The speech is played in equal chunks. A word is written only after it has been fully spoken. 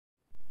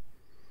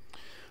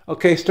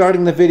Okay,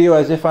 starting the video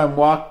as if I'm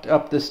walked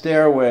up the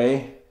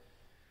stairway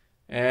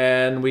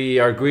and we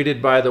are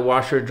greeted by the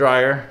washer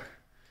dryer.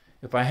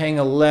 If I hang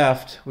a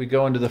left, we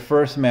go into the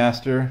first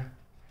master.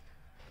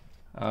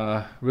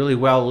 Really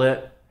well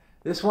lit.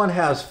 This one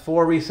has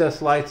 4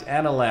 recessed lights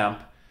and a lamp.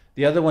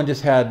 The other one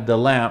just had the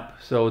lamp,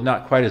 so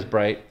not quite as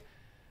bright.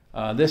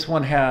 This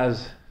one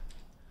has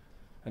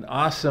an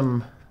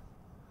awesome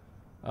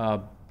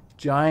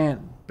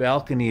giant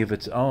balcony of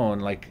its own,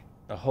 like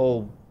a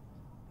whole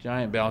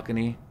giant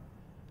balcony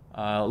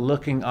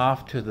looking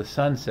off to the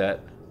sunset.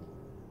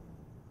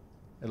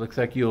 It looks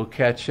like you'll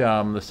catch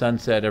the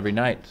sunset every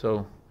night,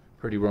 so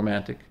pretty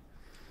romantic.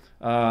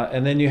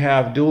 And then you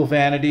have dual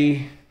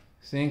vanity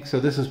sink. So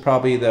this is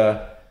probably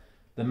the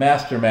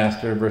master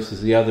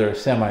versus the other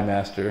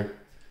semi-master.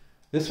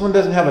 This one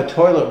doesn't have a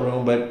toilet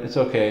room, but it's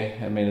okay.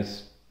 I mean,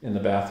 it's in the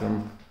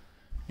bathroom.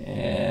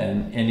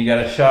 And you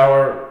got a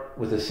shower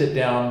with a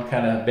sit-down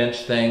kind of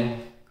bench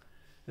thing.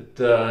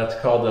 It's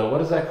called the,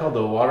 what is that called?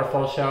 The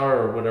waterfall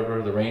shower or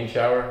whatever, the rain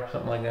shower,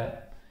 something like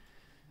that.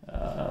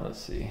 Let's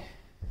see.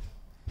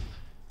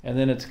 And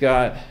then it's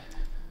got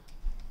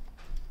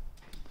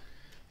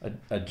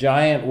a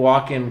giant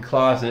walk-in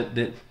closet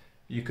that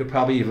you could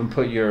probably even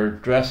put your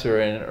dresser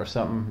in it or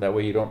something. That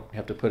way you don't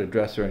have to put a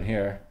dresser in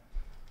here.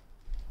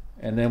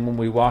 And then when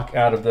we walk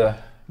out of the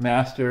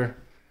master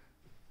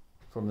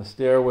from the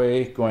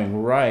stairway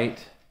going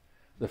right,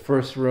 the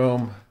first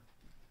room,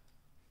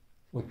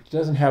 which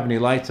doesn't have any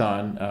lights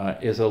on,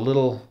 is a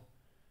little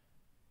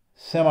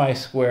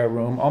semi-square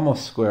room,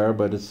 almost square,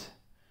 but it's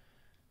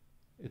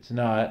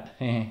not.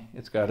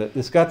 It's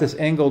got this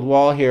angled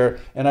wall here,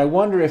 and I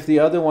wonder if the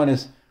other one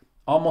is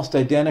almost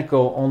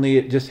identical, only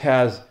it just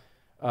has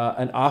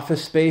an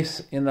office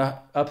space in the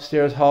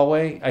upstairs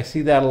hallway. I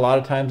see that a lot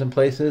of times in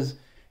places,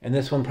 and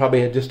this one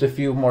probably had just a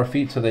few more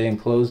feet, so they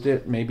enclosed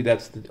it. Maybe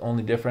that's the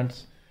only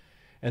difference.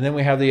 And then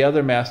we have the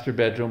other master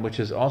bedroom, which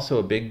is also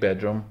a big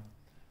bedroom.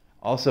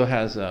 Also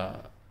has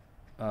a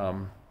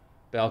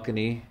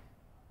balcony.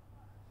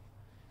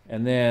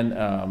 And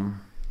then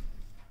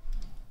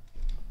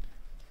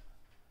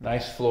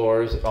nice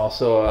floors.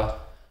 Also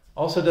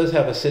does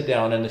have a sit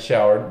down in the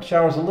shower. The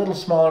shower's a little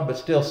smaller, but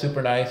still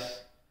super nice.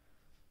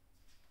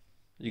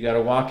 You got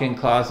a walk-in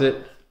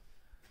closet.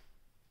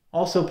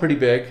 Also pretty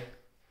big.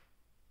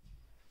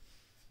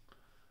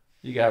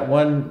 You got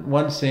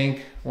one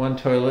sink, one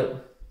toilet.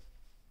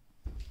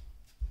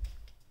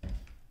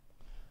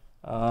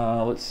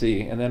 Let's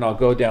see, and then I'll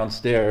go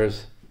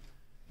downstairs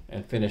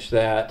and finish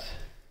that.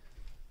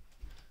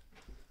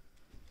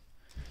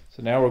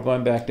 So now we're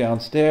going back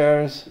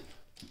downstairs.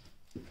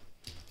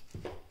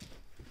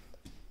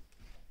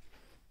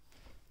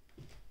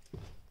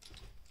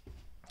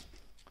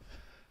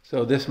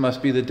 So this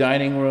must be the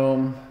dining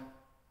room,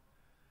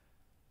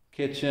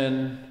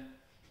 kitchen,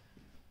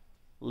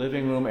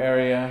 living room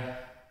area.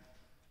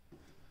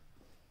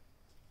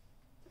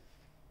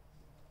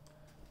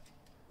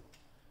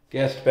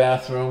 Guest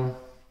bathroom,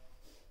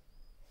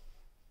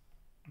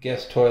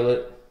 guest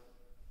toilet,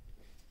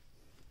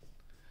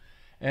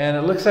 and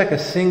it looks like a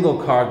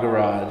single car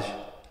garage.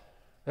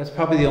 That's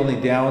probably the only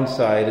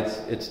downside.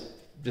 It's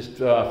just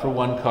for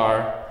one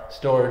car,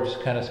 storage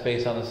kind of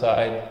space on the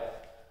side.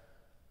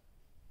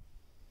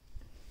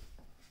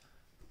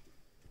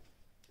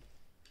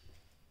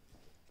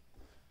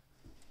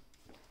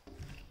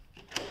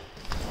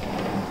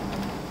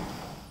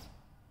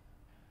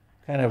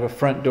 Kind of a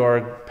front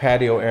door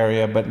patio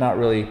area, but not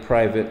really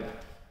private.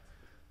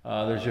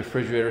 There's your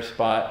refrigerator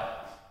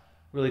spot.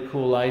 Really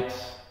cool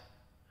lights.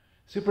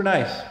 Super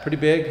nice, pretty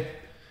big.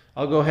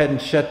 I'll go ahead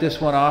and shut this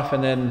one off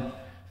and then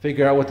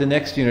figure out what the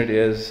next unit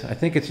is. I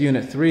think it's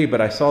unit 3, but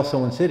I saw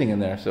someone sitting in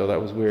there, so that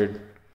was weird.